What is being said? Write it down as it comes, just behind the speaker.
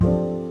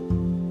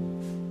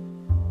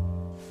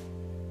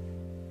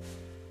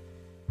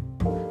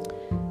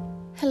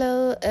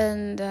Hello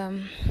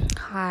and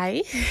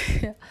hi.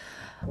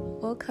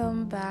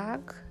 Welcome back,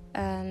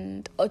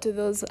 and to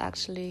those who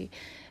actually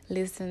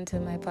listen to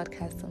my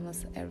podcast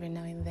almost every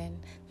now and then,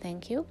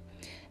 thank you.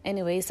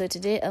 Anyway, so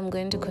today I'm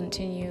going to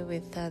continue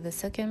with the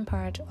second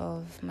part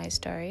of my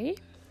story.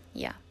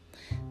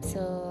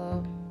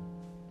 So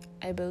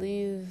I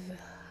believe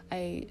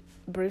I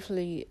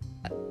briefly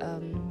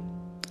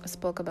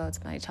spoke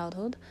about my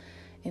childhood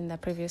in the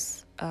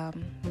previous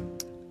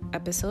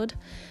episode.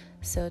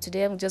 So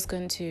today I'm just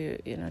going to,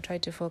 try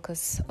to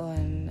focus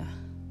on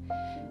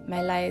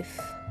my life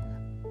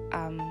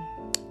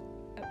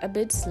a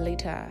bit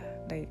later,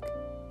 like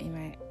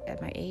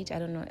at my age, I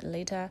don't know,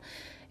 later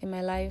in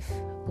my life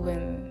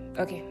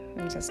let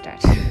me just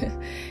start.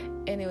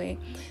 Anyway,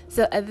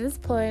 so at this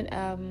point,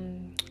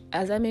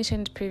 as I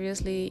mentioned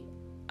previously,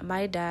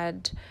 my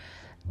dad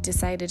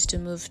decided to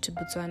move to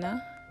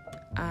Botswana.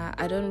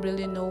 I don't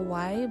really know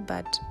why,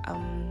 but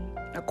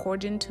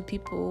according to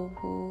people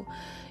who,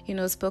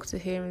 spoke to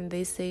him,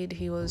 they said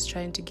he was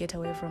trying to get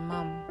away from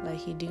mom. Like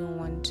he didn't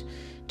want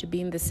to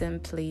be in the same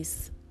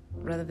place,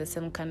 rather the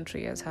same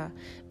country as her,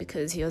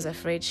 because he was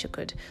afraid she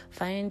could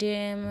find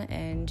him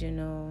and,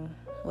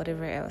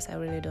 whatever else. I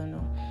really don't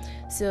know.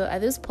 So at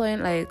this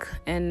point,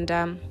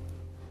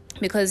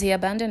 because he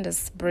abandoned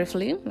us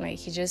briefly,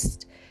 he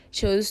just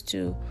chose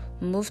to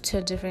move to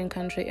a different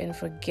country and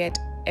forget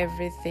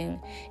everything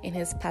in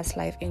his past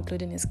life,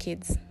 including his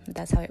kids.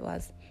 That's how it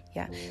was.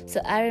 Yeah. So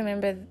I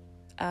remember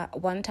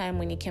one time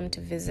when he came to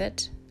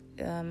visit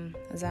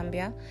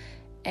Zambia,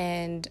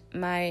 and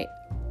my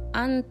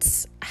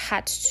aunt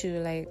had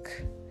to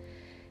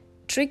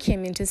trick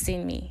him into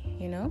seeing me,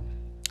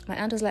 My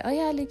aunt was like, oh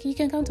yeah, you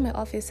can come to my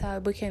office,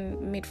 we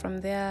can meet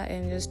from there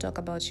and just talk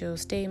about your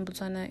stay in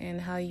Botswana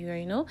and how you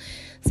are,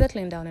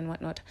 settling down and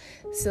whatnot.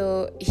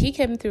 So he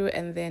came through,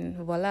 and then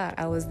voila,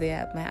 I was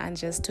there. My aunt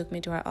just took me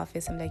to her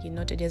office. I'm like,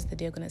 today's the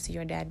day you're going to see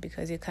your dad,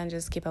 because you can't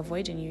just keep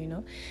avoiding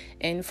you,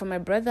 And for my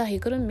brother, he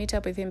couldn't meet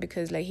up with him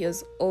because he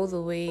was all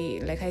the way,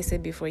 like I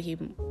said before, he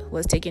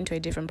was taken to a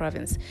different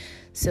province.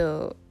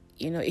 So,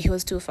 he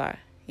was too far.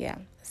 Yeah.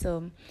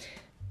 So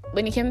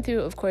when he came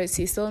through, of course,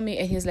 he saw me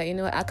and he was like,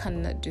 I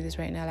cannot do this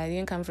right now. I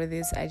didn't come for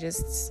this.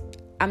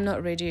 I'm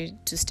not ready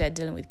to start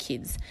dealing with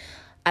kids.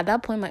 At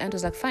that point, my aunt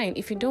was like, fine,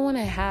 if you don't want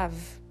to have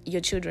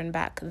your children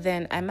back,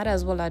 then I might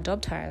as well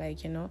adopt her.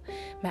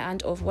 My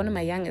aunt, one of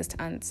my youngest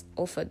aunts,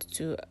 offered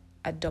to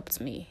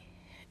adopt me.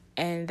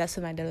 And that's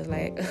when my dad was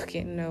like,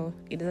 okay, no,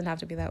 it doesn't have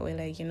to be that way.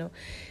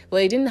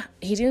 Well, he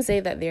didn't say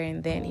that there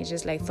and then. He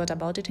just thought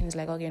about it and he's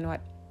like, okay, you know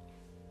what?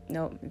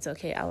 No, it's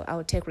okay.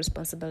 I'll take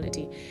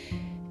responsibility.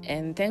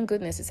 And thank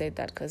goodness he said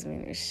that, because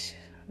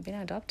being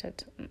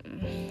adopted,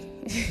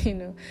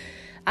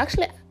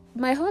 Actually,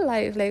 my whole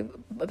life,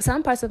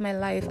 some parts of my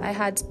life, I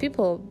had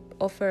people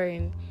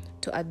offering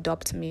to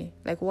adopt me.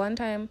 One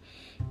time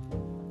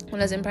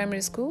when I was in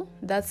primary school,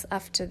 that's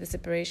after the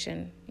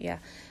separation. Yeah,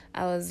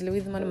 I was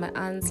with one of my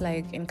aunts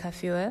in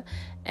Kafue,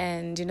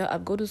 and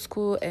I'd go to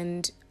school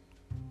and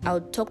I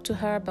would talk to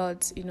her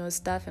about,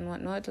 stuff and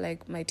whatnot,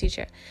 my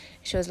teacher.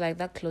 She was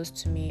that close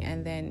to me.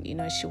 And then,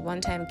 she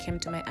one time came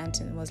to my aunt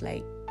and was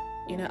like,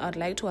 I'd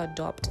like to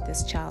adopt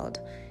this child.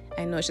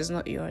 I know she's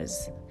not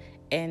yours.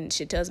 And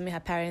she tells me her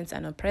parents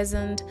are not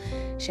present.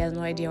 She has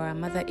no idea where her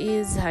mother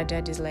is. Her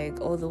dad is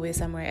all the way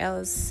somewhere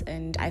else.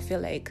 And I feel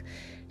like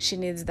she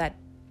needs that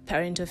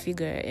parental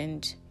figure.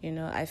 And,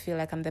 I feel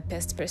like I'm the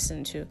best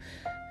person to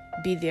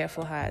be there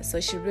for her.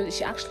 So she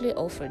actually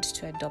offered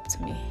to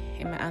adopt me,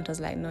 and my aunt was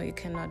like, no, you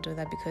cannot do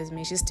that, because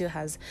she still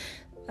has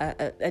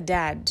a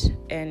dad,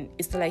 and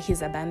it's not like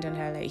he's abandoned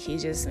her.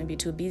 He's just maybe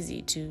too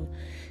busy to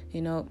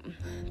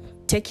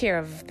take care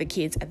of the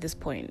kids at this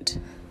point.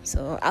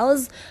 So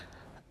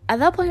at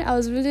that point I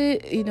was really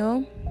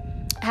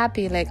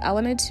happy. I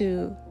wanted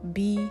to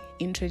be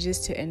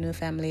introduced to a new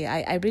family.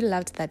 I really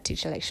loved that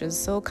teacher. She was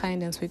so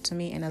kind and sweet to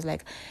me, and I was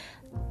like,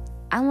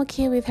 I'm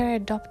okay with her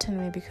adopting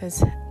me,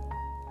 because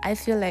I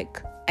feel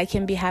like I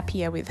can be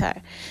happier with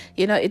her.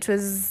 It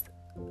was,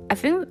 I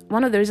think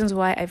one of the reasons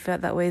why I felt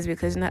that way is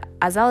because,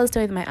 as I was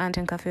staying with my aunt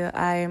in Cafe,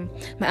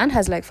 my aunt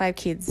has 5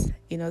 kids,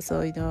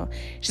 so,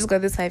 she's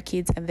got these 5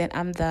 kids, and then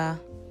I'm the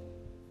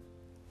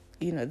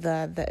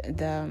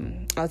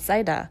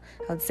outsider,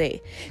 I would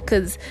say.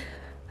 Because,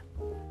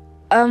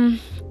 I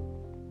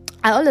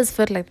always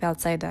felt like the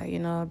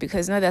outsider,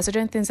 because there are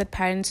certain things that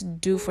parents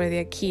do for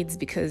their kids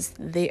because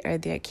they are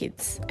their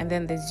kids. And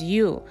then there's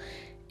you.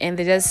 And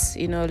they just,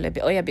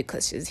 oh yeah,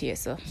 because she's here.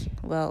 So,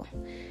 well,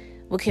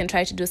 we can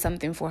try to do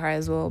something for her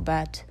as well.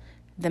 But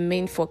the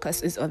main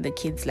focus is on the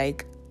kids.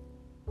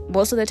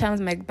 Most of the times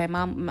my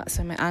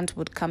aunt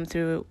would come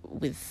through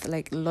with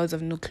loads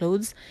of new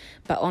clothes,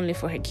 but only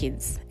for her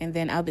kids. And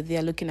then I'll be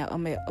there looking at all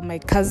my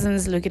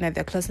cousins, looking at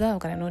their clothes. Oh, I've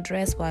got a new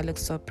dress. Wow, it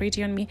looks so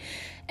pretty on me.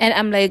 And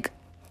I'm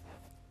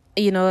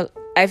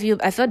I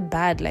felt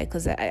bad,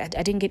 because I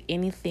didn't get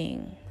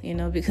anything,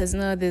 because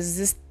there's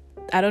this,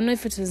 I don't know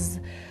if it was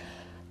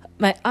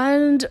my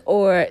aunt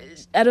or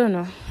I don't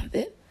know.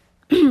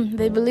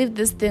 They believe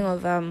this thing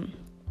of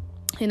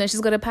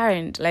she's got a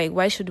parent. Like,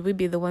 why should we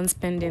be the ones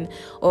spending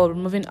or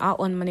removing our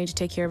own money to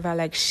take care of her?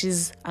 Like,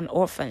 she's an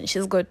orphan.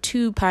 She's got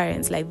 2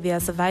 parents. Like, they are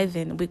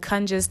surviving. We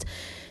can't just,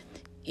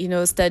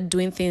 start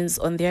doing things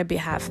on their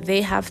behalf.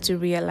 They have to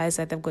realize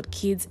that they've got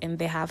kids and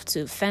they have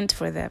to fend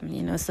for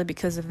them, So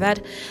because of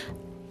that,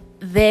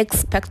 they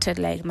expected,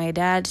 like, my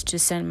dad to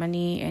send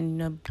money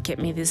and, get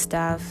me this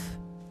stuff.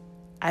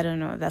 I don't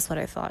know. That's what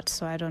I thought.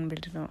 So I don't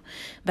really know.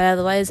 But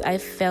otherwise, I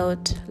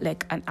felt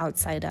like an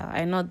outsider.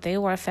 I know they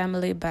were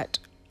family, but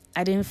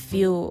I didn't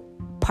feel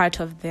part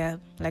of their,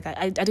 like,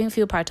 I didn't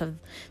feel part of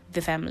the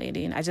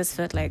family. I just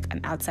felt like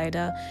an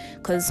outsider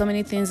because so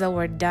many things that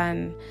were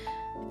done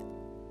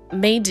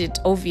made it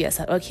obvious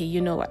that, okay,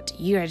 you know what?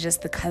 You are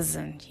just the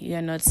cousin. You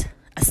are not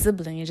a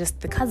sibling. You're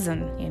just the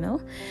cousin,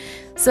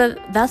 So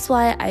that's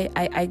why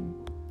I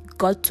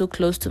got too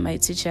close to my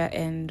teacher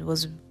and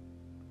was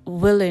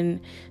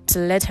willing to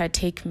let her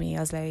take me. I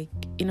was like,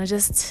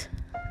 just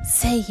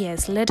say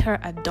yes, let her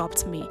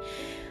adopt me.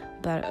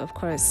 But of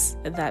course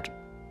that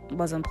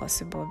wasn't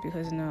possible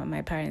because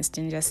my parents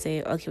didn't just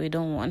say, okay, we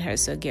don't want her,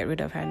 so get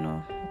rid of her.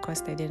 No, of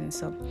course they didn't.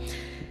 So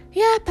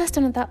I passed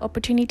on that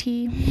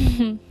opportunity.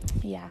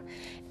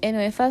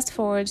 Anyway, fast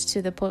forward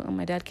to the point when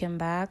my dad came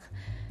back.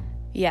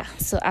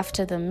 So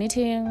after the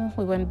meeting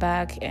we went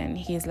back and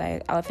he's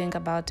like, I'll think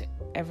about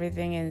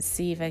everything and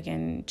see if I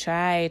can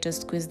try to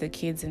squeeze the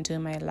kids into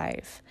my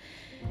life.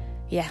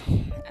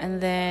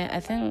 And then I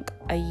think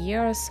a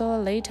year or so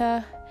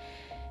later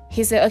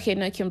he said, okay,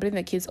 no, you can bring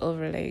the kids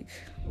over, like,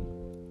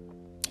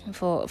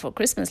 for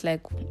Christmas,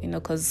 like,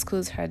 because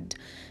schools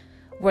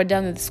were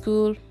done with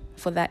school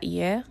for that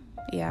year.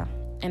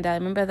 And I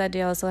remember that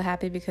day I was so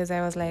happy because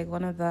I was like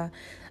I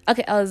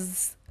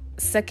was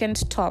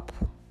second top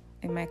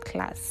in my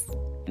class.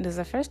 It was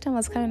the first time I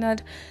was coming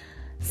out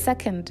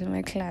second in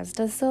my class.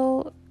 That's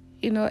so,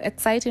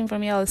 exciting for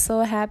me. I was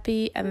so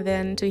happy. And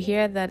then to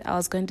hear that I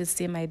was going to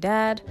see my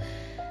dad,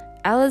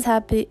 I was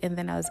happy. And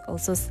then I was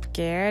also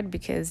scared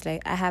because,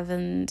 like, I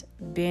haven't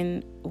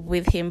been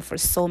with him for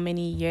so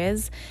many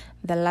years.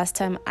 The last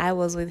time I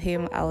was with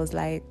him, I was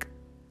like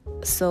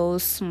so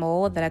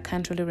small that I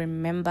can't really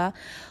remember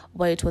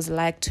what it was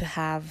like to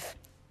have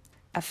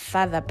a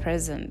father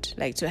present,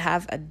 like to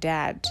have a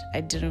dad. I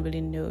didn't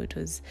really know it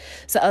was.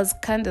 So I was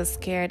kind of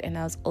scared and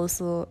I was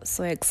also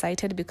so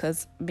excited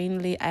because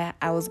mainly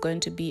I was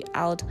going to be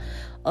out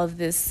of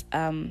this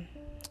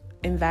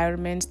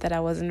environment that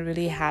I wasn't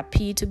really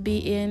happy to be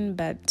in,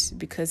 but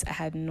because I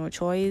had no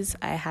choice,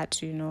 I had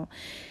to,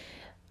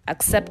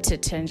 accept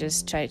it and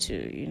just try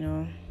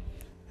to,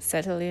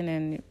 settle in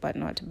and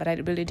whatnot. But I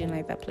really didn't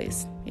like that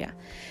place.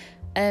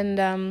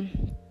 And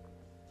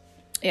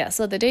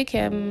so the day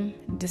came,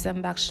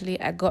 December actually,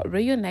 I got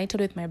reunited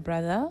with my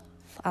brother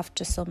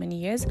after so many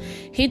years.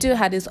 He too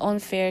had his own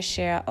fair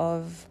share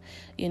of,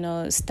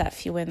 stuff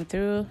he went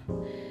through.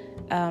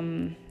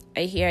 I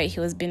hear he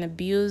was being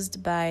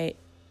abused by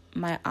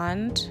my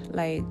aunt.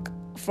 Like,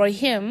 for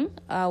him,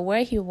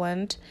 where he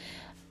went,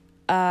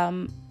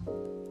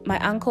 my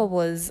uncle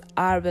was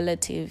our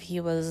relative. He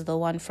was the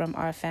one from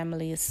our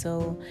family.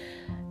 So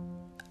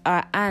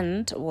our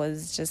aunt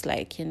was just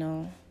like,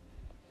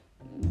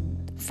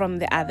 from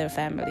the other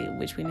family,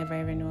 which we never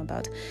ever knew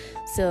about.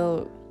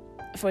 So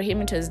for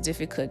him it was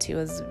difficult. He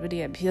was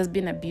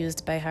being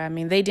abused by her. I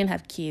mean, they didn't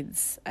have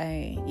kids.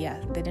 They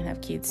didn't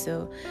have kids.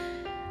 So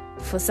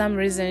for some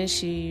reason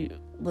she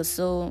was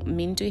so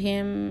mean to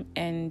him,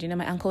 and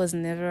my uncle was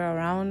never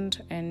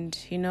around. And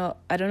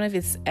I don't know if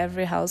it's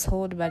every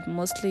household, but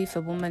mostly if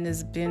a woman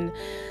is being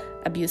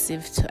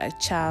abusive to a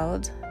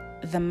child,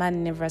 the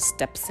man never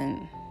steps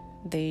in.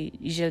 They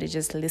usually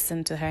just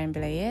listen to her and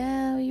be like,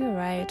 yeah, you're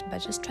right, but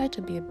just try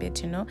to be a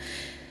bit,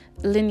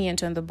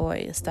 lenient on the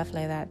boy, stuff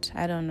like that.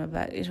 I don't know,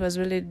 but it was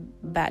really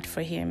bad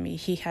for him.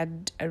 He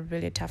had a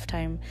really tough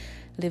time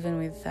living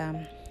with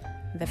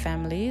the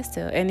family.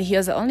 So, and he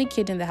was the only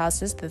kid in the house,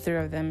 just the 3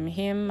 of them,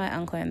 him, my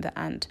uncle, and the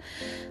aunt.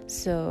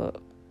 So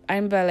I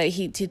remember, like,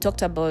 he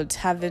talked about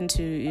having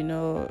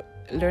to,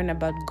 learn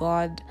about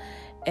God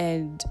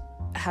and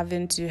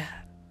having to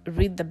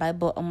read the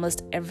Bible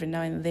almost every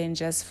now and then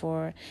just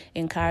for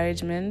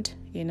encouragement,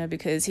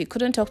 because he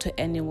couldn't talk to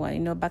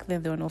anyone. Back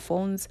then there were no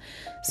phones,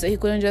 so he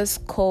couldn't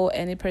just call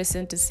any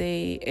person to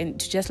say, and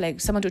to just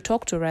like someone to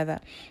talk to rather.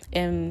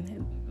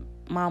 And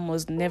mom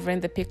was never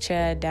in the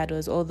picture. Dad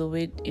was all the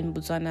way in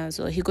Botswana,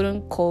 so he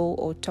couldn't call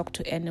or talk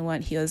to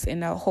anyone. He was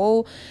in a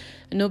whole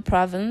new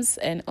province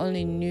and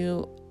only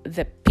knew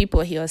the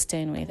people he was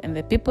staying with, and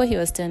the people he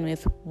was staying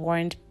with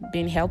weren't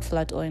being helpful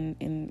at all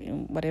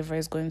in whatever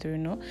he's going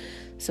through,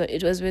 So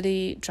it was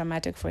really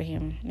traumatic for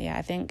him.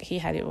 I think he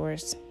had it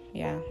worse.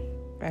 I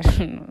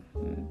don't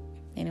know.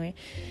 Anyway,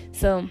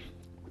 so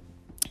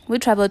we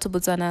traveled to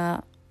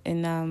Botswana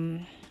in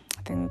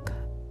I think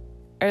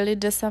early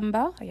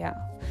December.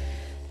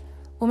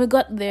 When we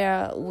got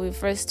there, we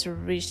first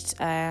reached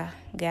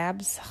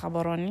Gabs,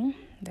 Gaborone,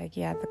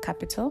 the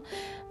capital.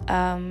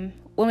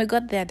 When we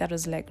got there, Dad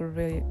was like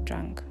really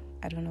drunk.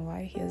 I don't know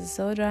why. He was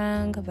so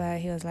drunk, but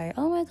he was like,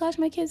 oh my gosh,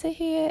 my kids are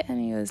here. And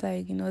he was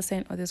like,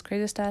 saying all this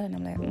crazy stuff. And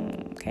I'm like,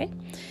 okay.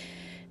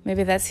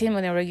 Maybe that's him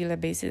on a regular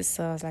basis.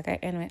 So I was like,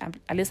 anyway,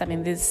 at least I'm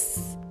in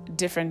this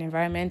different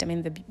environment. I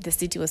mean, the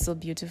city was so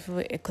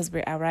beautiful because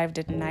we arrived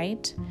at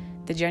night.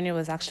 The journey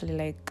was actually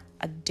like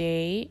a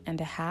day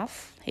and a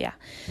half. Yeah.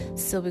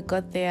 So we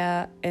got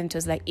there and it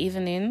was like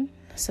evening.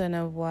 So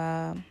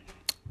now,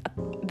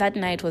 that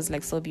night was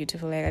like so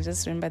beautiful. Like I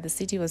just remember the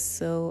city was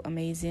so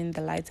amazing,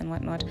 the lights and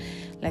whatnot.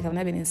 Like I've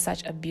never been in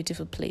such a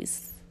beautiful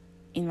place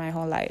in my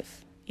whole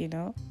life. It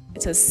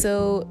was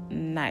so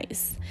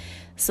nice.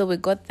 So we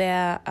got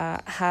there,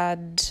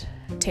 had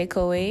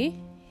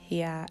takeaway,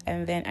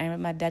 and then I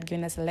remember my dad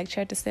giving us a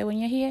lecture to say, when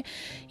you're here,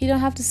 you don't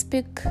have to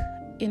speak,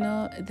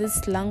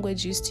 this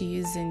language used to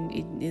use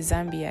in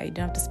Zambia. You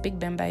don't have to speak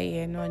Bemba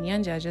here,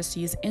 Nyanja, just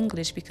use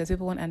English because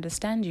people won't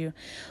understand you.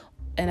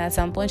 And at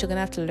some point, you're going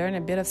to have to learn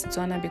a bit of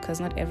Setswana because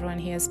not everyone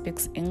here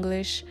speaks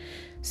English.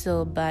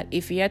 So, but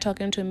if you're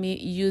talking to me,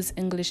 use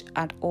English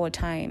at all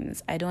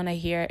times. I don't want to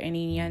hear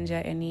any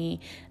Nyanja, any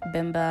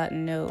Bemba,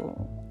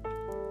 no.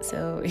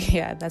 So,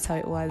 that's how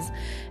it was.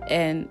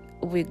 And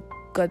we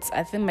got,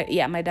 I think,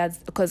 my dad's,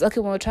 because, when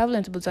we were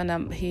traveling to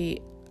Botswana, he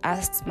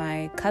asked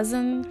my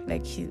cousin,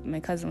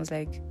 my cousin was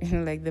like,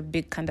 like the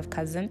big kind of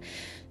cousin,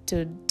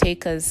 to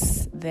take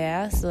us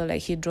there. So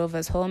like he drove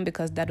us home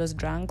because dad was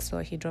drunk, so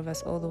he drove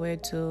us all the way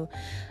to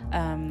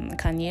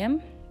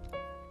Kanyem.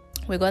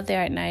 We got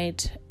there at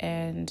night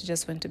and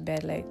just went to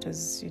bed. Like it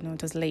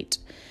was late.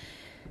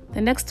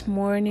 The next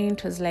morning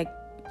it was like,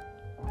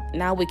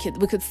 now we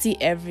could see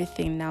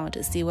everything now,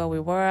 to see where we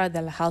were,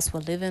 the house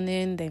we're living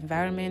in, the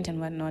environment and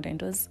whatnot. And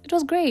it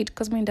was great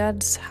because my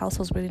dad's house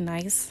was really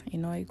nice. He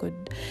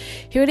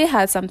really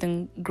had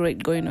something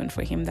great going on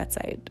for him that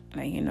side.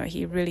 Like,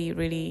 he really,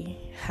 really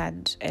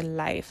had a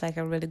life, like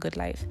a really good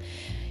life.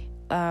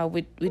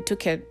 We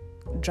took a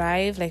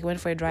drive, like went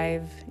for a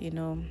drive,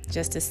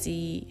 just to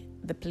see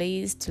the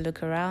place, to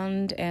look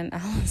around. And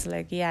I was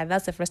like,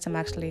 that's the first time I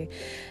actually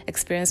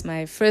experienced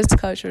my first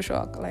culture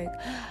shock. Like,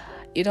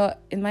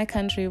 in my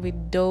country, we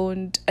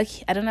don't...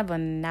 Okay, I don't know about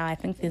now. I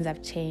think things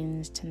have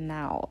changed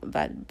now.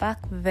 But back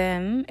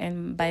then,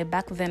 and by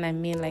back then, I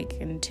mean like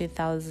in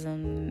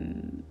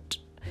 2000...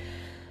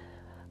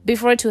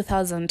 Before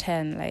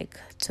 2010, like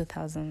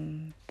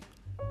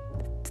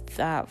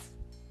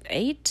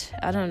 2008?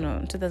 I don't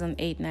know.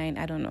 2008, 9,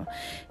 I don't know.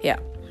 Yeah.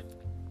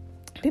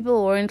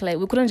 People weren't like...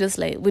 We couldn't just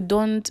like... We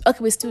don't... Okay,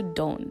 we still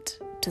don't.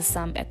 To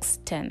some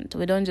extent,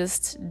 we don't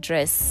just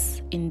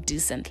dress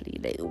indecently.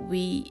 Like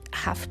we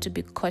have to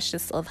be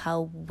cautious of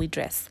how we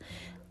dress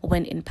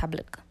when in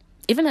public,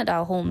 even at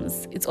our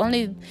homes. It's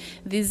only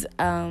these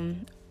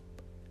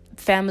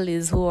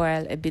families who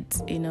are a bit,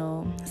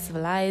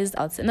 civilized.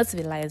 I would say not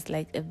civilized,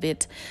 like a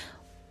bit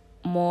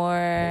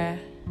more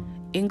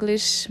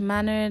English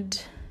mannered.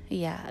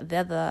 Yeah,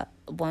 they're the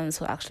ones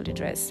who actually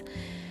dress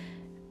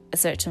a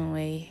certain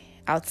way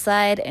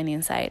outside and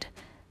inside.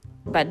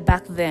 But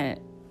back then,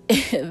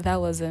 that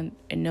wasn't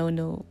a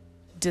no-no,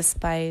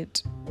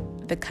 despite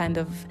the kind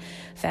of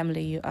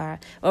family you are,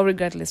 or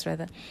regardless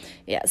rather.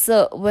 Yeah,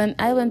 so when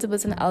I went to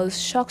Botswana, I was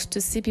shocked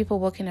to see people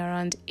walking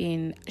around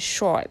in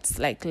shorts.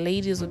 Like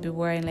ladies would be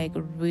wearing like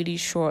really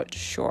short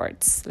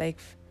shorts, like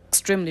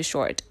extremely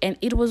short, and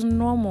it was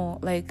normal.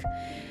 Like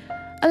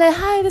I'm like,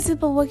 hi, there's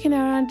people walking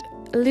around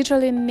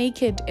literally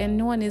naked and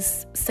no one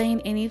is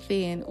saying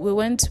anything. We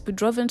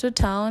drove into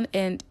town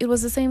and it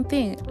was the same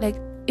thing. Like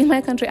in my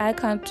country, I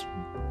can't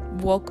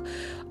go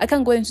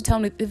into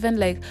town with even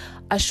like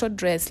a short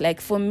dress.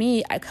 Like for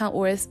me, I can't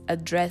wear a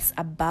dress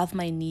above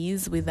my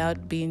knees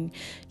without being,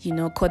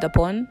 called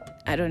upon.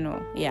 I don't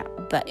know. Yeah.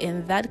 But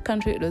in that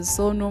country, it was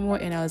so normal.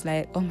 And I was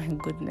like, oh my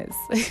goodness,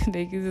 like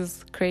this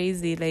is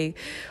crazy. Like,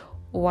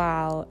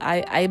 wow.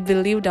 I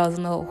believed I was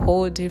in a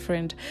whole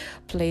different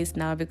place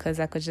now because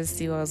I could just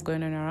see what was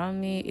going on around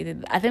me.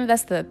 I think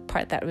that's the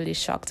part that really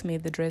shocked me,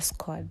 the dress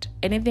code.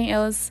 Anything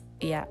else?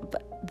 Yeah.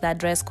 But that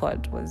dress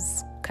code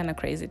was kind of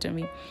crazy to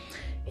me.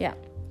 Yeah.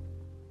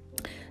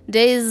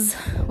 Days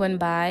went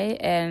by,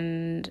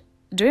 and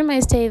during my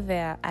stay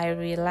there, I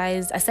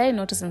started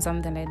noticing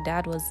something. Like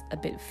dad was a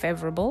bit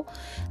favorable.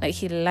 Like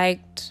he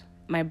liked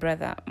my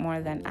brother more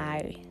than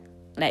I.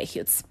 Like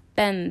he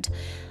spent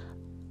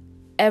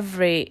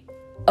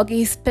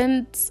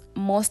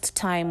most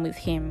time with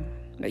him.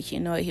 Like, he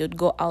would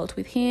go out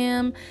with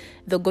him,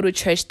 they'll go to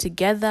church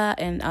together,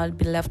 and I'll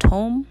be left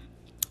home.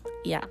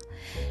 Yeah.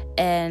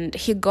 And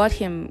he got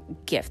him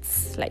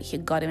gifts. Like he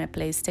got him a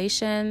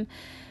PlayStation.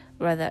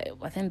 Rather,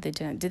 I think they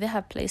didn't. Did they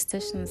have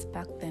PlayStations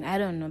back then? I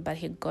don't know. But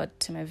he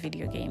got him a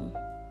video game.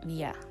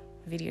 Yeah,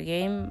 video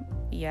game.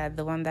 Yeah,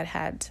 the one that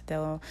had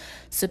the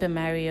Super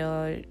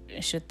Mario,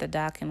 Shoot the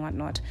Duck and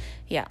whatnot.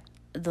 Yeah,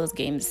 those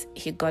games.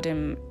 He got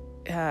him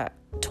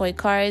toy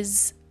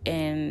cars,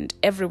 and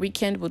every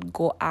weekend would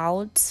go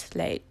out,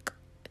 like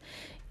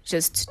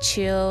just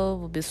chill.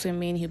 We'll be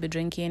swimming. He'll be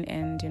drinking,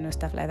 and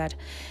stuff like that.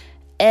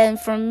 And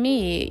for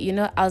me,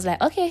 I was like,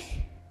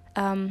 okay,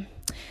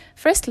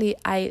 firstly,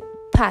 I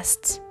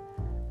passed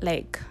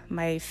like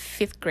my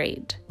 5th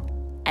grade.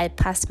 I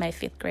passed my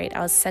 5th grade.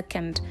 I was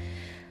second.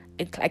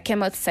 I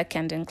came out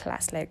second in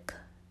class. Like,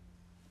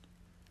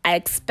 I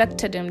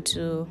expected him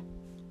to,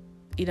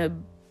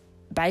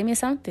 buy me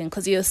something,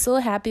 because he was so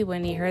happy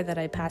when he heard that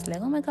I passed.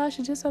 Like, oh my gosh,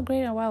 you did so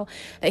great, and wow.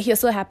 Like, he was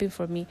so happy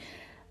for me.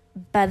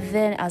 But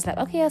then I was like,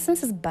 okay,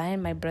 since he's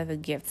buying my brother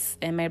gifts,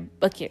 and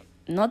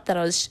not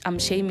that I'm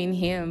shaming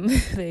him.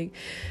 Like,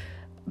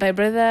 my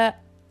brother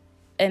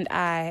and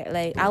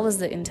I was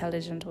the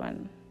intelligent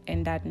one,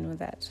 and Dad knew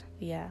that.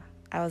 Yeah,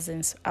 I was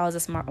a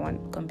smart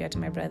one compared to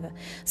my brother.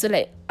 So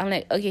like, I'm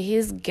like, okay,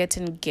 he's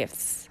getting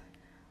gifts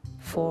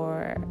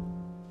for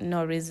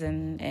no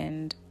reason,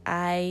 and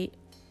I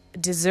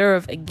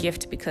deserve a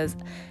gift because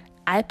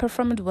I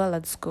performed well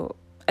at school.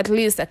 At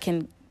least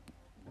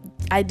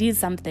I did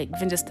something,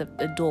 even just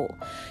a doll,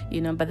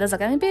 but that's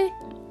like, maybe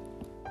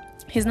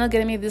he's not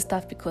getting me this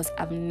stuff because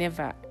I've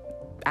never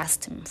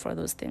asked him for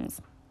those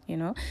things,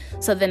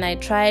 So then I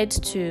tried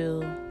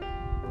to,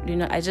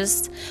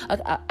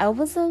 I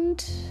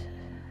wasn't,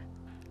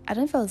 I don't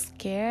know if I was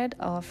scared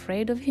or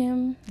afraid of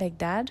him like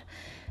Dad.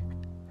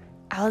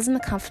 I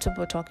wasn't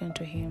comfortable talking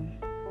to him.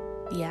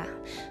 Yeah.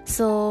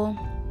 So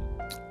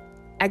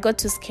I got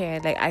too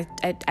scared. Like, I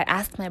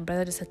asked my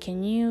brother to say,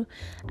 can you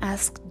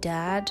ask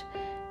Dad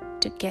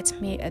to get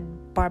me a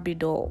Barbie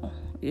doll,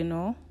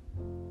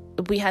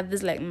 We had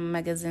this like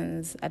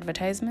magazines,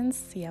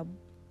 advertisements. Yeah,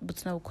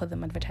 but now we call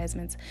them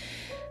advertisements.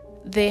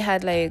 They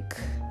had like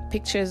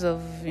pictures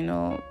of,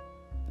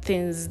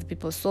 things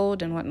people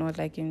sold and whatnot,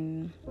 like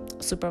in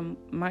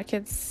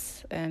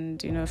supermarkets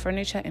and,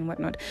 furniture and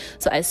whatnot.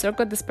 So I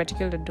circled this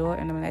particular door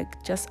and I'm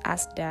like, just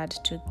ask Dad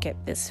to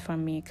get this for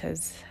me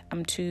because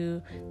I'm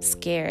too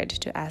scared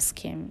to ask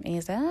him. And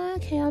he's like,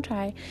 okay, I'll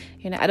try.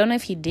 I don't know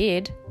if he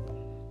did,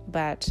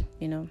 but,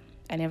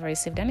 I never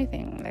received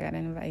anything.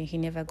 Like, he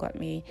never got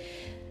me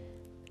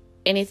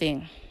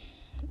anything,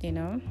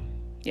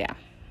 Yeah,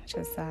 which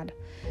was sad.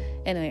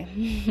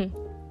 Anyway.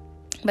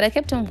 But I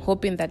kept on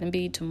hoping that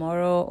maybe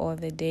tomorrow or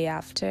the day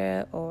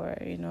after, or,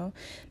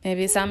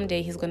 maybe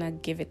someday he's going to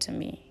give it to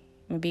me.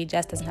 Maybe he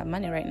just doesn't have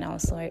money right now.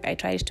 So I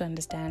tried to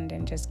understand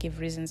and just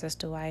give reasons as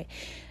to why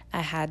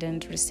I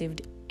hadn't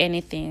received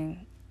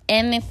anything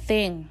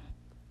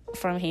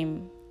from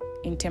him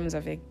in terms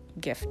of a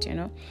gift,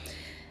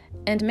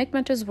 And to make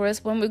matters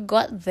worse, when we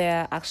got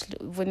there,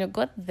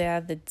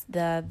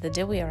 the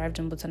day we arrived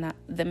in Botswana,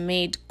 the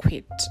maid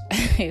quit.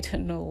 I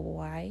don't know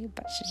why,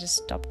 but she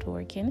just stopped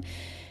working.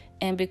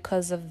 And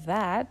because of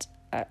that,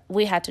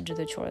 we had to do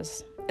the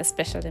chores,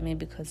 especially me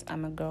because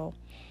I'm a girl.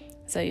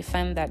 So you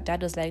find that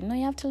Dad was like, no,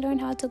 you have to learn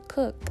how to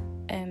cook.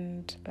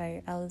 And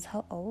like, I was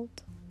how old?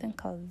 I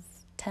think I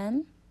was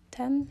 10,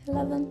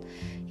 11.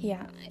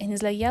 Yeah. And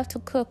he's like, you have to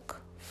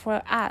cook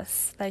for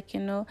us, like,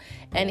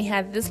 And he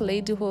had this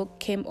lady who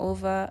came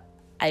over.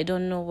 I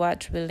don't know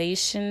what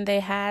relation they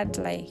had,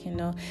 like,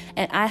 and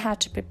I had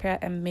to prepare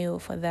a meal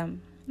for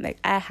them. Like,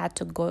 I had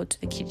to go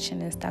to the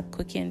kitchen and start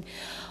cooking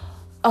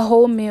a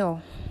whole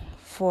meal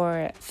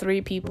for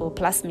 3 people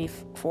plus me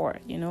 4,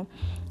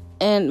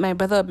 And my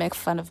brother would make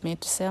fun of me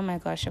to say, oh my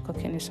gosh, your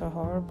cooking is so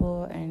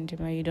horrible and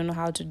you don't know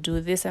how to do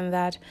this and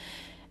that.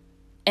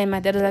 And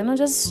my dad was like, no,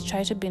 just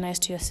try to be nice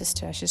to your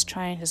sister. She's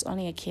trying. She's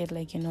only a kid.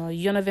 Like,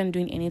 you're not even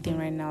doing anything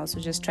right now. So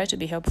just try to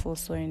be helpful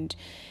and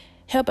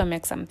help her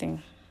make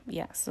something.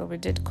 Yeah, so we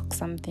did cook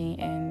something.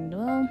 And,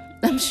 well,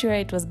 I'm sure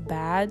it was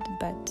bad.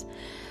 But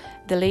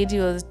the lady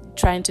was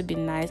trying to be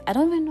nice. I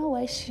don't even know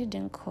why she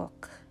didn't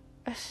cook.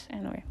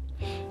 Anyway.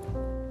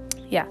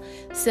 Yeah.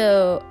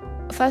 So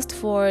fast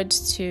forward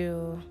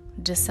to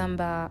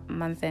December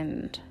month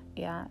end.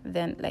 Yeah.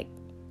 Then, like,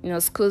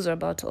 schools are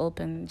about to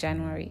open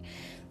January.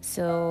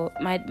 So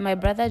my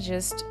brother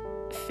just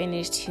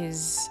finished he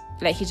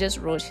just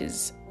wrote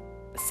his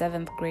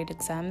 7th grade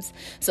exams.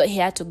 So he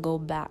had to go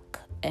back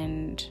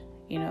and,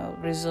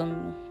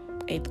 resume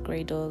 8th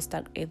grade or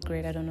start 8th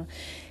grade. I don't know.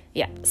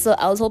 Yeah. So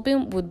I was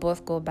hoping we'd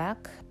both go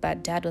back.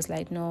 But Dad was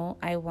like, no,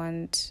 I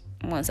want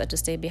Monster to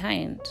stay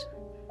behind.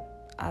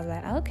 I was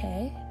like,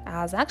 okay.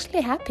 I was actually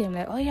happy. I'm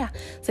like, oh yeah.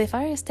 So if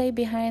I stay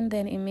behind,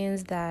 then it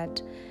means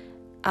that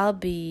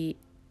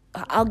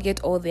I'll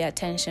get all the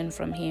attention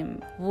from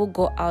him. We'll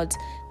go out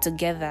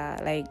together,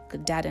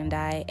 like Dad and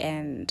I,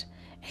 and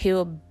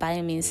he'll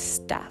buy me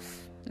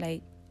stuff.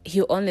 Like,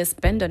 he'll only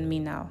spend on me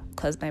now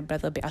because my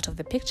brother will be out of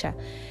the picture.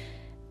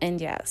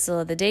 And yeah,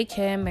 so the day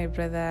came, my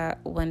brother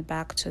went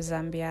back to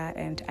Zambia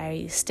and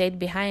I stayed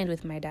behind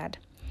with my dad.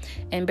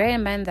 And bear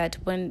in mind that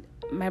when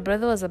my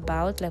brother was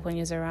about, like when he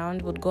was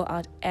around, would go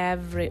out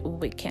every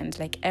weekend,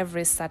 like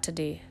every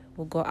Saturday.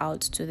 We'll go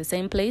out to the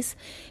same place.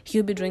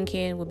 He'll be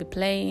drinking, we'll be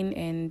playing,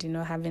 and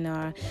having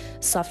our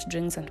soft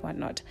drinks and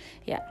whatnot.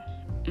 Yeah.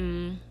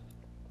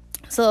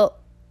 So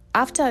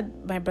after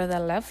my brother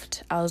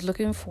left, I was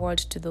looking forward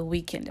to the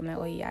weekend. I'm like,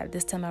 oh yeah,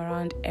 this time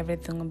around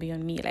everything will be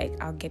on me. Like,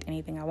 I'll get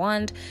anything I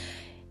want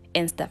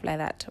and stuff like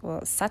that.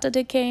 Well,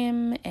 Saturday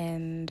came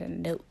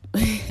and no,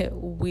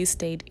 we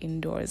stayed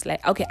indoors.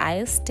 Like, okay,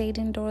 I stayed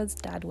indoors.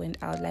 Dad went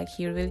out. Like,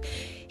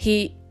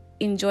 he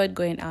enjoyed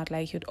going out.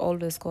 Like, he'd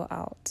always go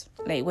out.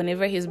 Like,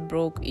 whenever he's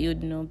broke,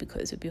 you'd know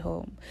because he'd be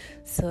home.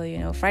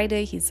 So,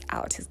 Friday he's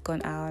out. He's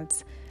gone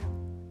out.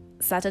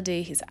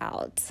 Saturday he's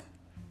out.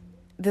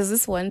 There's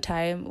this one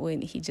time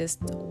when he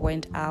just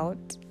went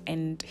out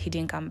and he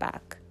didn't come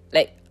back.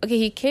 Like, okay,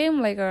 he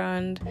came like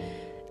around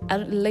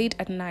late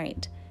at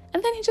night,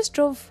 and then he just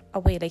drove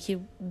away. Like, he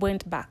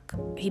went back.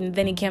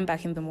 Then he came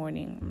back in the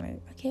morning. I'm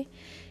like, okay,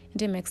 it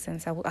didn't make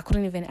sense. I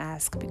couldn't even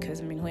ask because,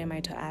 who am I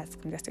to ask?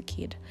 I'm just a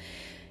kid.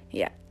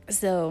 Yeah.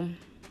 So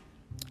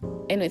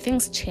anyway,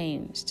 things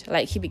changed.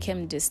 Like, he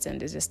became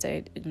distant. He just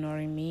started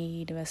ignoring me.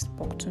 He never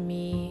spoke to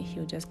me. He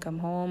would just come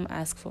home,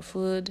 ask for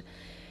food.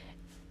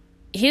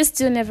 He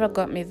still never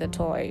got me the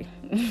toy.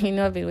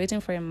 I've been waiting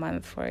for a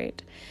month for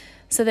it.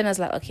 So then I was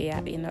like, okay,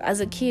 yeah,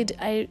 as a kid,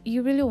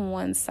 you really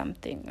want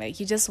something. Like,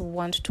 you just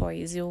want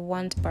toys. You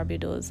want Barbie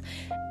dolls.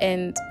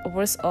 And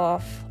worse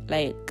off,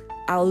 like,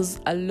 I was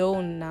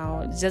alone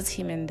now, just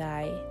him and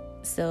I.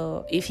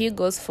 So if he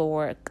goes for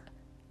work,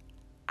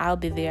 I'll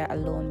be there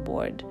alone,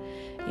 bored,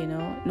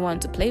 no one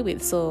to play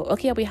with. So,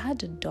 okay, we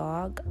had a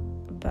dog,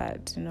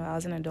 but, I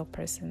wasn't a dog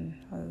person.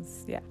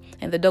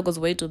 And the dog was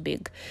way too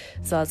big,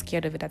 so I was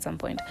scared of it at some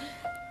point.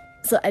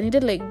 So I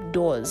needed, like,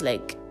 dolls.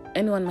 Like,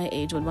 anyone my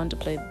age would want to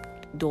play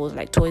dolls,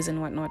 like toys and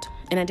whatnot.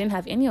 And I didn't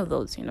have any of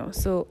those,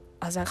 So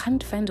I was like, I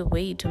can't find a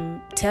way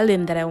to tell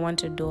him that I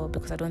want a doll,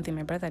 because I don't think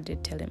my brother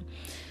did tell him.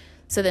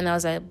 So then I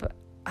was like, but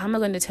how am I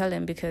going to tell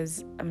him?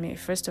 Because,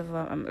 first of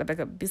all, I'm like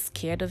a bit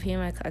scared of him.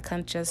 I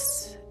can't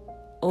just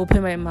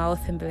open my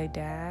mouth and be like,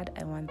 Dad,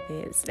 I want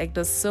this. Like, it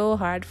was so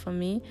hard for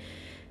me.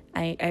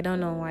 I don't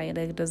know why.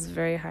 Like, it was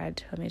very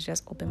hard for me to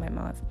just open my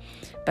mouth.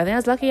 But then I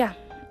was like, yeah,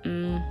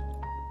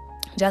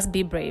 just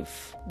be brave.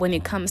 When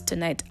it comes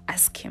tonight,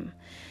 ask him.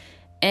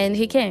 And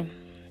he came.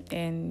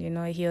 And,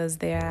 he was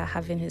there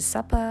having his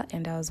supper,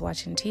 and I was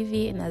watching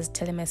TV, and I was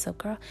telling myself,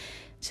 girl,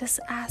 just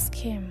ask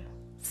him.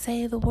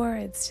 Say the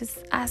words.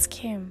 Just ask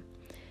him.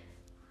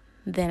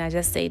 Then I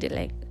just said it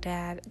like,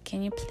 Dad,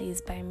 can you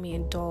please buy me a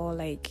doll?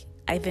 Like,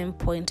 I then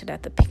pointed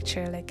at the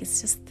picture, like, it's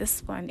just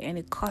this one, and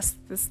it costs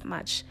this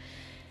much.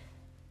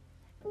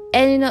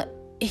 And,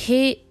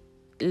 he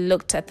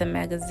looked at the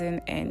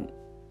magazine, and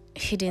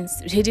he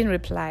didn't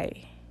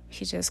reply.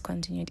 He just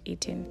continued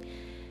eating.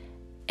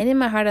 And in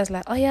my heart, I was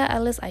like, oh yeah,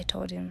 at least I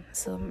told him.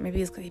 So maybe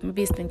he's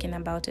thinking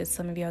about it.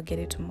 So maybe I'll get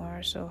it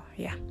tomorrow. So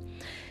yeah,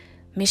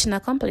 mission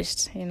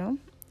accomplished,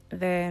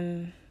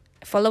 Then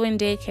following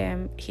day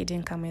came, he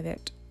didn't come with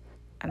it.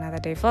 Another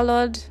day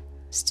followed,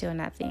 still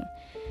nothing.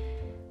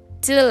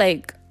 Till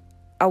like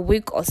a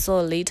week or so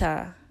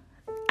later,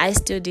 I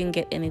still didn't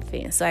get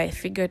anything. So I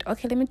figured,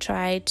 okay, let me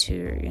try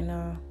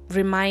to,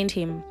 remind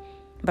him.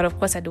 But of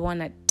course, I don't want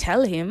to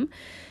tell him.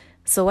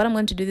 So what I'm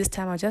going to do this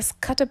time, I'll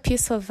just cut a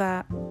piece of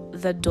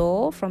the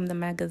doll from the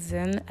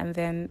magazine, and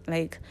then,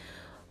 like,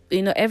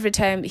 every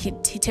time he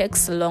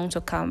takes long to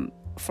come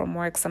from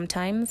work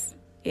sometimes.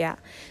 Yeah.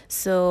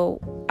 So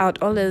I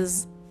would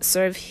always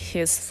serve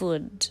his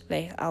food.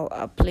 Like,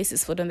 I'll place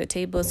his food on the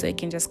table so he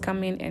can just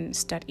come in and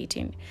start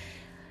eating.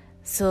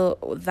 So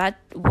that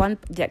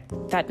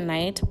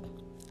night,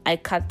 I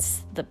cut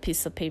the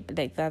piece of paper,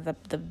 like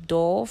the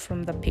doll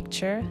from the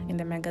picture in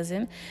the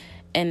magazine,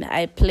 and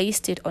I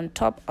placed it on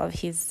top of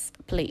his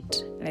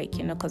plate, like,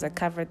 because I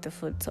covered the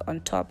food, so on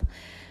top.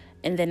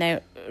 And then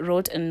I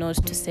wrote a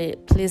note to say,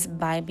 please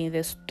buy me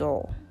this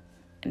doll.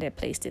 And I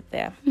placed it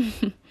there.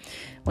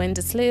 Went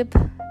to sleep,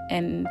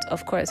 and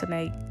of course,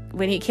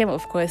 when he came,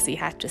 of course, he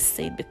had to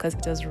see it because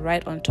it was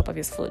right on top of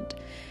his food.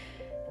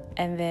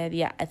 And then,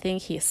 yeah, I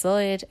think he saw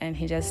it, and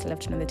he just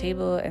left it on the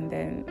table. And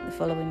then the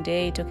following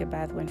day, took a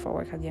bath, went for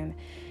work again.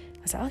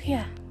 I was like, okay,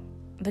 yeah.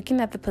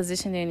 Looking at the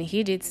positioning,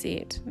 he did see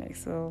it.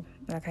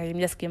 I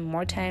just gave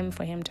more time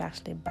for him to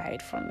actually buy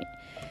it from me.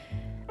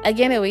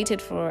 Again, I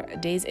waited for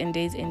days and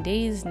days and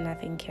days.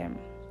 Nothing came.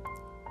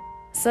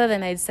 So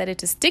then I decided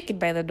to stick it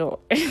by the door.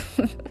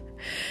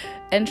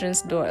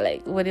 Entrance door.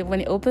 Like, when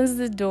he opens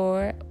the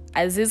door,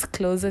 as he's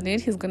closing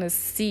it, he's going to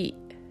see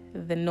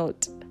the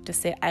note to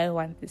say, I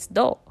want this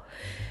doll.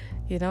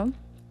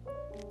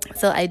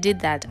 So I did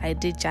that. I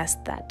did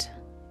just that.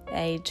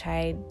 I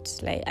tried,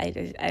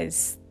 I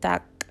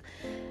stuck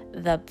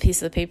the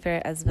piece of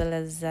paper as well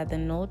as the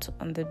note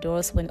on the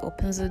door, so when he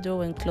opens the door,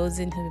 when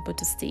closing, he'll be able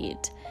to see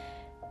it.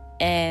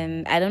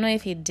 And I don't know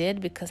if he did,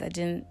 because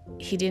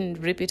he didn't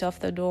rip it off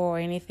the door or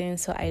anything,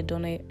 so I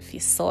don't know if he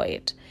saw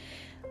it.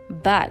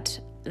 But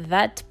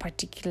that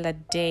particular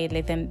day,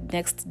 like the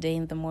next day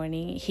in the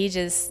morning, he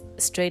just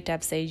straight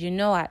up said, you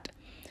know what,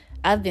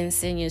 I've been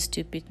seeing you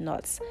stupid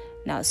notes.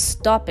 Now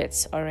stop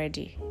it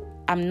already.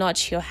 I'm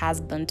not your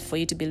husband for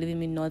you to be leaving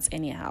me notes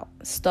anyhow.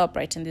 Stop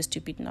writing these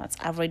stupid notes.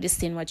 I've already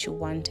seen what you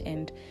want,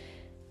 and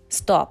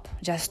stop.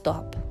 Just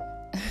stop.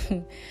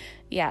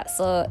 Yeah,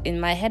 so in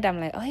my head, I'm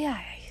like, oh yeah,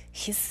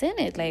 he's seen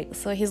it. Like,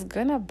 so he's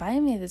gonna buy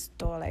me this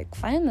doll. Like,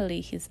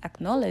 finally, he's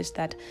acknowledged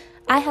that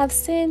I have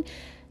seen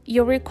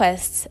your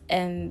requests,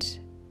 and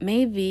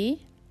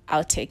maybe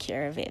I'll take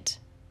care of it.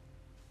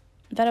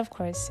 But of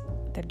course,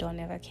 the doll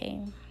never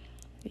came.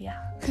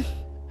 Yeah.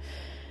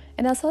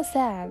 And I was so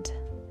sad.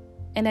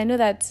 And I knew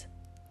that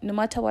no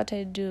matter what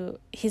I do,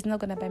 he's not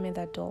going to buy me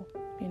that doll,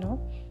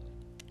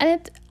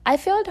 And I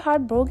felt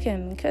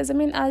heartbroken because,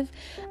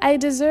 I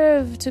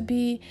deserve to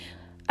be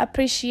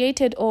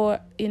appreciated or,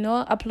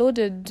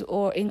 applauded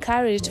or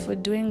encouraged for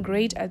doing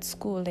great at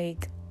school.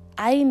 Like,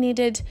 I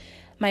needed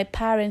my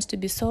parents to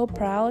be so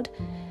proud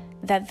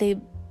that they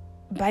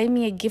buy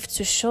me a gift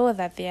to show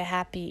that they are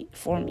happy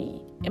for me.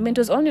 It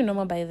was only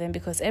normal by then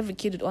because every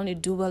kid would only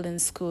do well in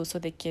school so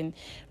they can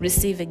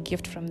receive a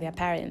gift from their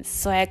parents.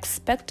 So I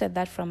expected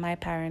that from my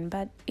parent,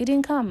 but it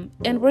didn't come.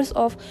 And worse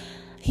off,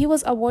 he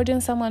was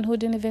awarding someone who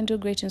didn't even do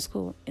great in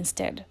school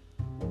instead.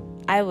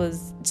 I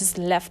was just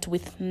left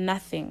with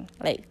nothing.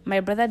 Like,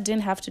 my brother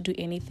didn't have to do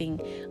anything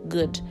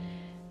good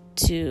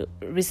to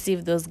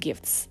receive those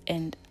gifts.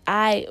 And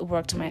I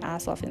worked my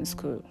ass off in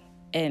school.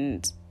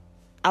 And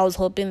I was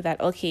hoping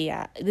that, okay,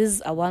 yeah, this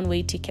is a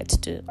one-way ticket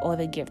to all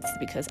the gifts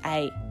because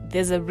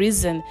there's a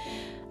reason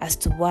as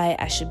to why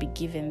I should be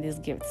given these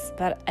gifts.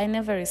 But I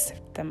never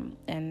received them.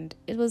 And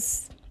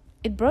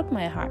it broke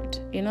my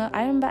heart.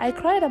 I remember I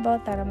cried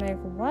about that. I'm like,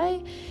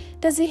 why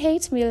does he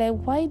hate me? Like,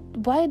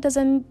 why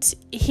doesn't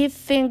he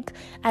think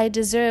I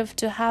deserve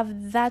to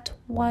have that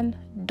one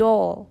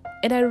doll?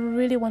 And I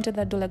really wanted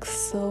that doll, like,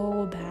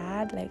 so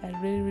bad. Like, I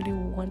really, really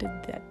wanted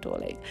that doll.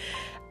 Like,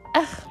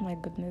 my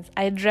goodness.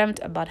 I dreamt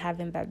about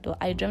having that doll.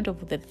 I dreamt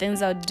of the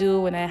things I would do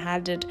when I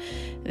had it,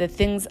 the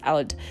things I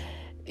would,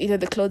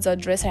 the clothes I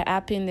would dress her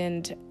up in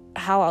and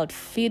how I would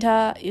feed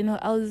her.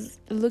 I was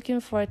looking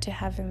forward to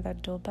having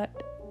that doll, but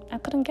I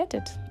couldn't get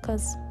it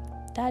because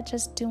Dad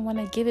just didn't want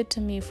to give it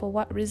to me. For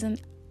what reason,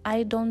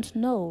 I don't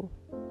know,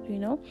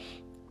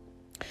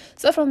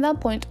 So from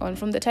that point on,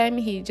 from the time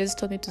he just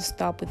told me to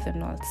stop with the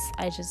knots,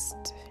 I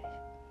just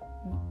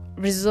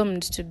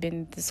resumed to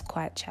being this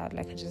quiet child.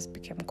 Like, I just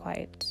became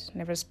quiet.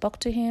 Never spoke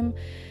to him.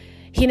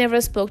 He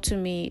never spoke to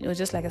me. It was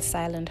just like a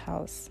silent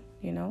house,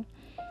 And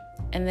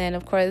then,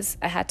 of course,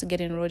 I had to get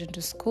enrolled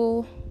into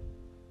school,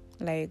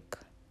 later,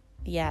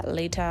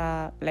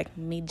 like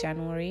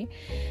mid-January.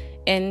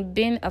 And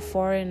being a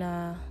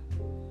foreigner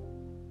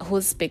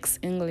who speaks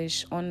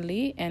English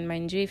only, and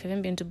mind you, if you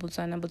haven't been to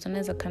Botswana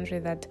is a country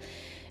that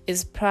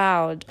is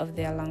proud of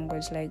their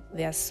language. Like,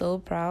 they are so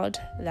proud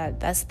that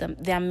that's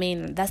their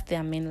main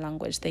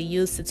language. They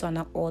use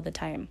Setswana all the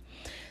time.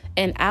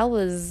 And I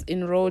was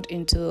enrolled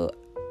into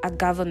a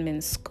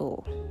government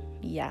school.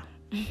 Yeah.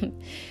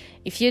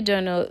 If you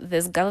don't know,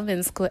 there's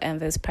government school and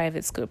there's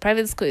private school.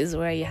 Private school is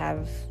where you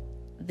have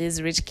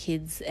these rich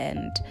kids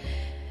and,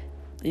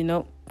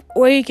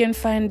 or you can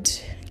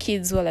find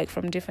kids who are like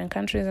from different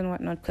countries and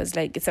whatnot, because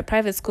like it's a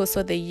private school,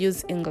 so they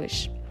use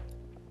English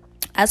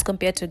as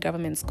compared to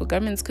government school.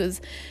 Government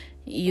schools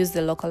use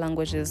the local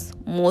languages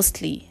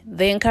mostly.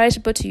 They encourage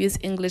people to use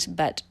English,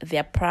 but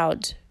they're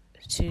proud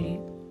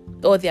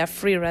or they're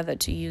free rather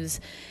to use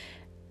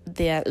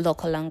their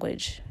local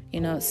language,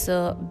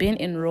 So being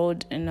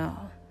enrolled in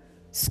a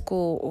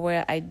school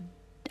where I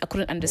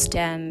couldn't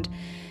understand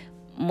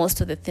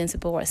most of the things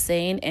people were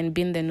saying, and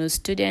being the new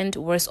student,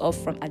 worse off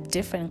from a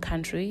different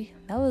country,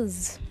 that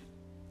was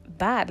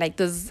bad. Like,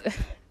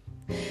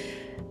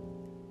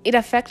 it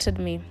affected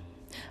me.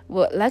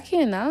 Well, lucky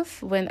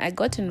enough, when I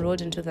got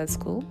enrolled into that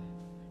school,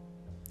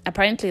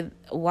 apparently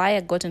why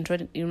I got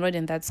enrolled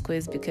in that school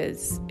is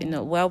because,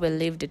 where we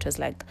lived, it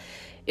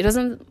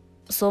wasn't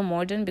so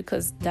modern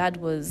because Dad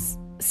was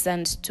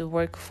sent to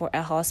work for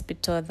a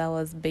hospital that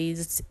was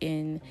based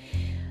in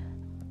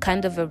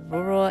kind of a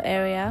rural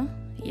area.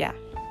 Yeah.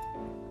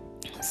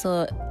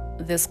 So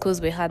the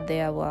schools we had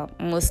there were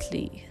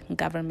mostly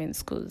government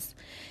schools.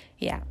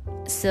 Yeah.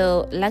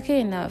 So lucky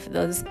enough,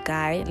 there was this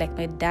guy, like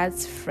my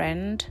dad's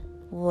friend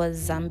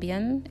was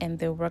Zambian, and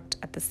they worked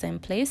at the same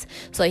place.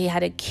 So he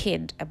had a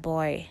kid, a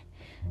boy.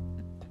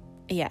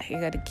 Yeah, he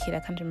got a kid. I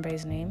can't remember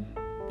his name.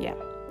 Yeah.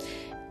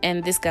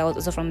 And this guy was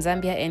also from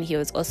Zambia, and he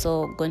was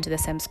also going to the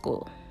same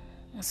school.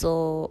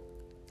 So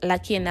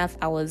lucky enough,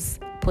 I was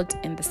put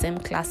in the same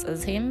class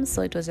as him.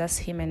 So it was just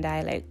him and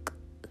I, like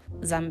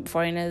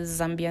foreigners,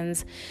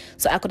 Zambians.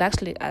 So I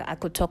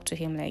could talk to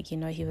him, like,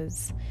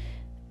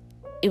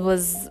 it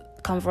was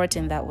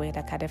comforting that way.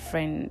 Like, I had a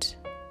friend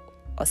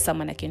or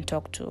someone I can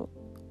talk to,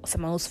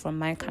 someone who's from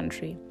my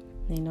country,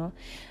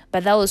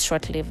 But that was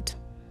short-lived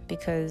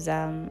because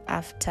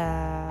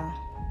after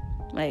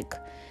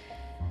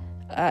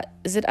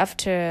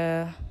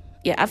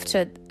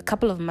a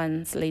couple of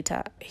months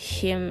later,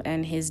 him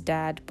and his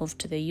dad moved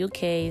to the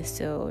UK.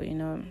 So,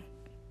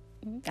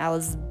 I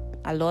was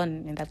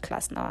alone in that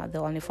class now, the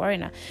only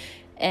foreigner.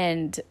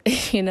 And,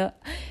 it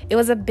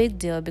was a big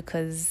deal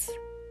because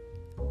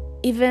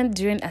even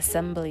during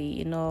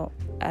assembly,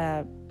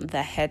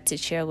 the head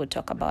teacher would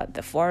talk about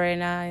the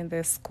foreigner in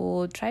the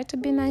school, try to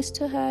be nice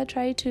to her,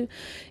 try to,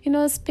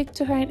 speak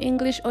to her in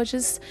English, or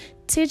just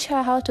teach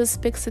her how to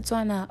speak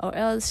Setswana, or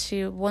else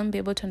she won't be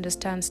able to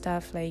understand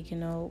stuff like,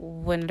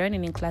 when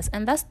learning in class.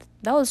 And that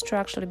was true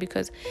actually,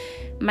 because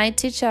my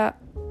teacher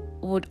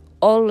would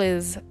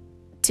always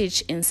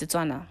teach in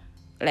Setswana.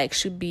 like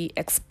should be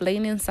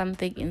explaining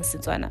something in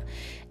Setswana,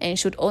 and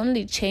should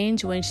only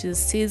change when she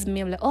sees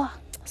me. I'm like, oh,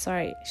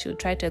 sorry. She would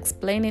try to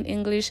explain in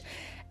English,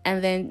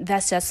 and then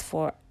that's just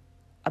for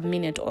a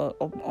minute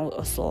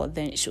or so.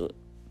 Then she would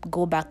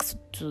go back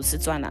to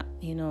Setswana,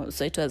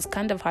 So it was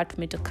kind of hard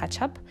for me to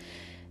catch up,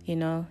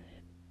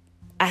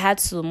 I had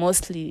to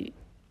mostly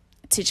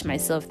teach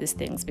myself these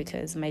things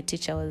because my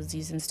teacher was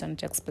using Setswana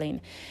to explain.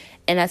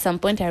 And at some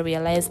point I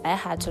realized I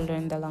had to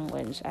learn the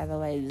language,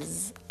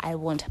 otherwise I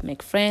won't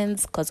make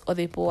friends, because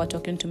other people who were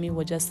talking to me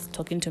were just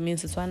talking to me in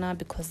Setswana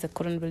because they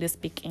couldn't really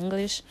speak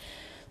English.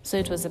 So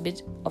it was a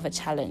bit of a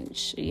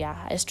challenge. Yeah,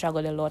 I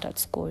struggled a lot at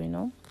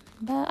school,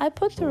 but I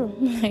put through.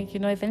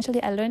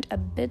 Eventually I learned a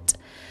bit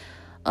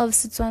of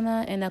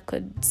Setswana, and I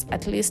could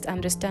at least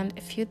understand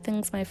a few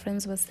things my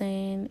friends were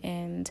saying,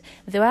 and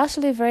they were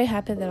actually very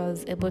happy that I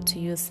was able to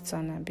use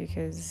Setswana,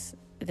 because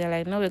they're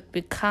like, no,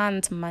 we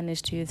can't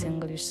manage to use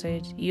English, so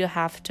you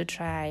have to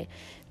try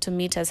to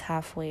meet us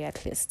halfway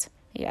at least.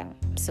 Yeah,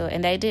 so,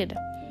 and I did.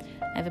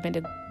 I've made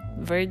a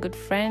very good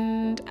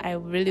friend. I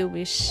really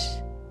wish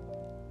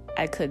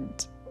I could,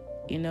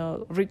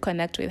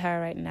 reconnect with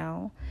her right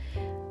now.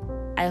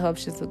 I hope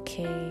she's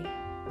okay.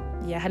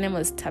 Yeah, her name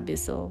was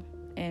Tabiso.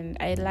 And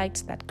I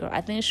liked that girl.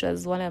 I think she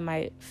was one of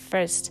my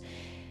first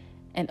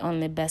and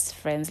only best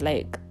friends.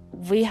 Like,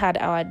 we had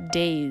our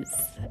days,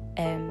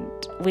 and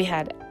we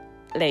had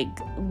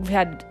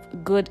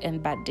good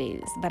and bad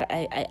days. But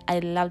I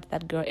loved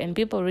that girl. And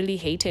people really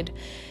hated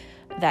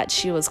that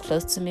she was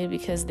close to me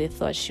because they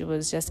thought she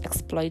was just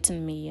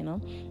exploiting me,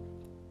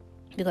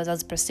 because I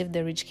was perceived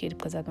the rich kid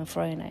because I'm a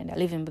foreigner and I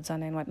live in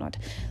Botswana and whatnot.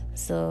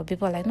 So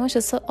people are like, no,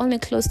 she's so only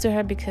close to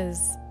her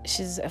because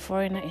she's a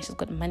foreigner and she's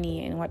got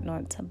money and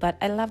whatnot. But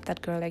I love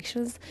that girl. Like,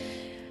 she's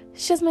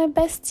my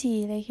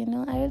bestie. Like,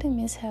 I really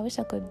miss her. I wish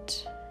I could.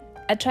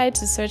 I tried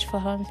to search for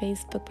her on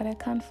Facebook, but I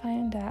can't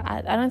find her.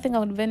 I don't think I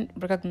would even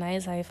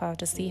recognize her if I were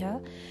to see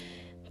her,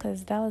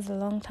 because that was a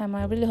long time.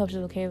 I really hope she's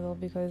okay though,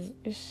 because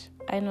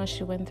I know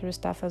she went through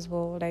stuff as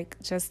well, like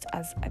just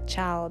as a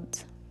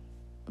child.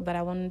 But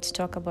I wanted to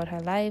talk about her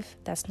life.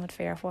 That's not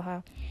fair for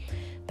her.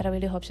 But I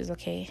really hope she's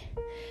okay.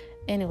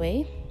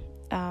 Anyway,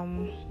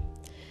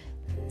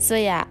 so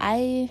yeah,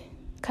 I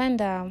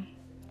kind of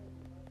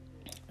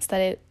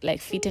started like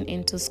fitting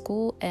into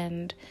school,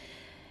 and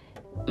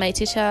my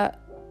teacher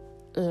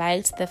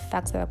liked the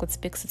fact that I could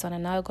speak Setswana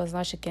now, because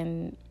now she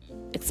can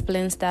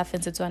explain stuff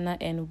in Setswana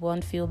and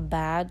won't feel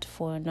bad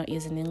for not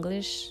using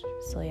English.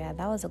 So yeah,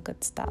 that was a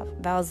good stuff.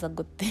 That was a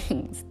good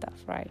thing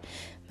right?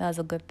 That was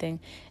a good thing.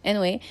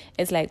 Anyway,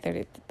 it's like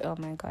 30. Oh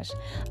my gosh.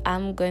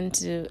 I'm going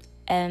to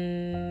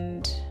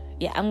end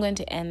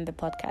the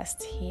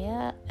podcast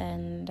here,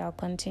 and I'll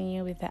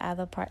continue with the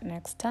other part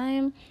next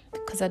time,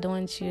 because I don't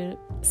want you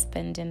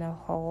spending a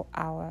whole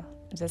hour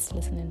just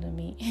listening to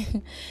me.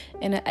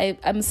 And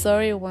I'm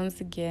sorry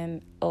once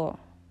again.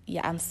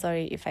 I'm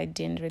sorry if I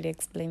didn't really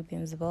explain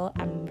things well.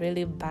 I'm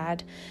really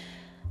bad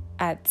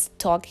at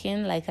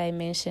talking, like I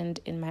mentioned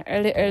in my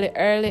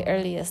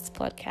earliest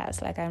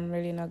podcast. Like, I'm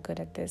really not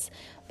good at this,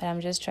 but I'm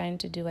just trying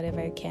to do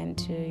whatever I can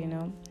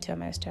to, tell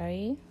my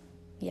story.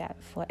 Yeah,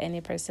 for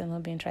any person who'll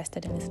be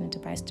interested in listening to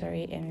my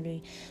story and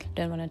really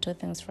learn one or two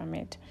things from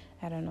it.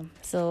 I don't know.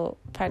 So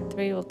part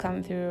 3 will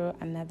come through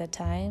another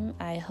time.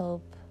 I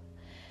hope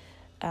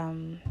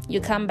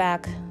you come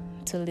back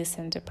to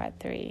listen to part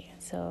 3.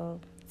 So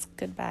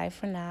goodbye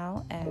for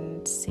now,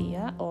 and see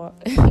ya, or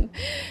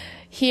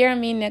hear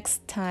me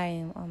next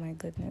time. Oh my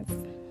goodness.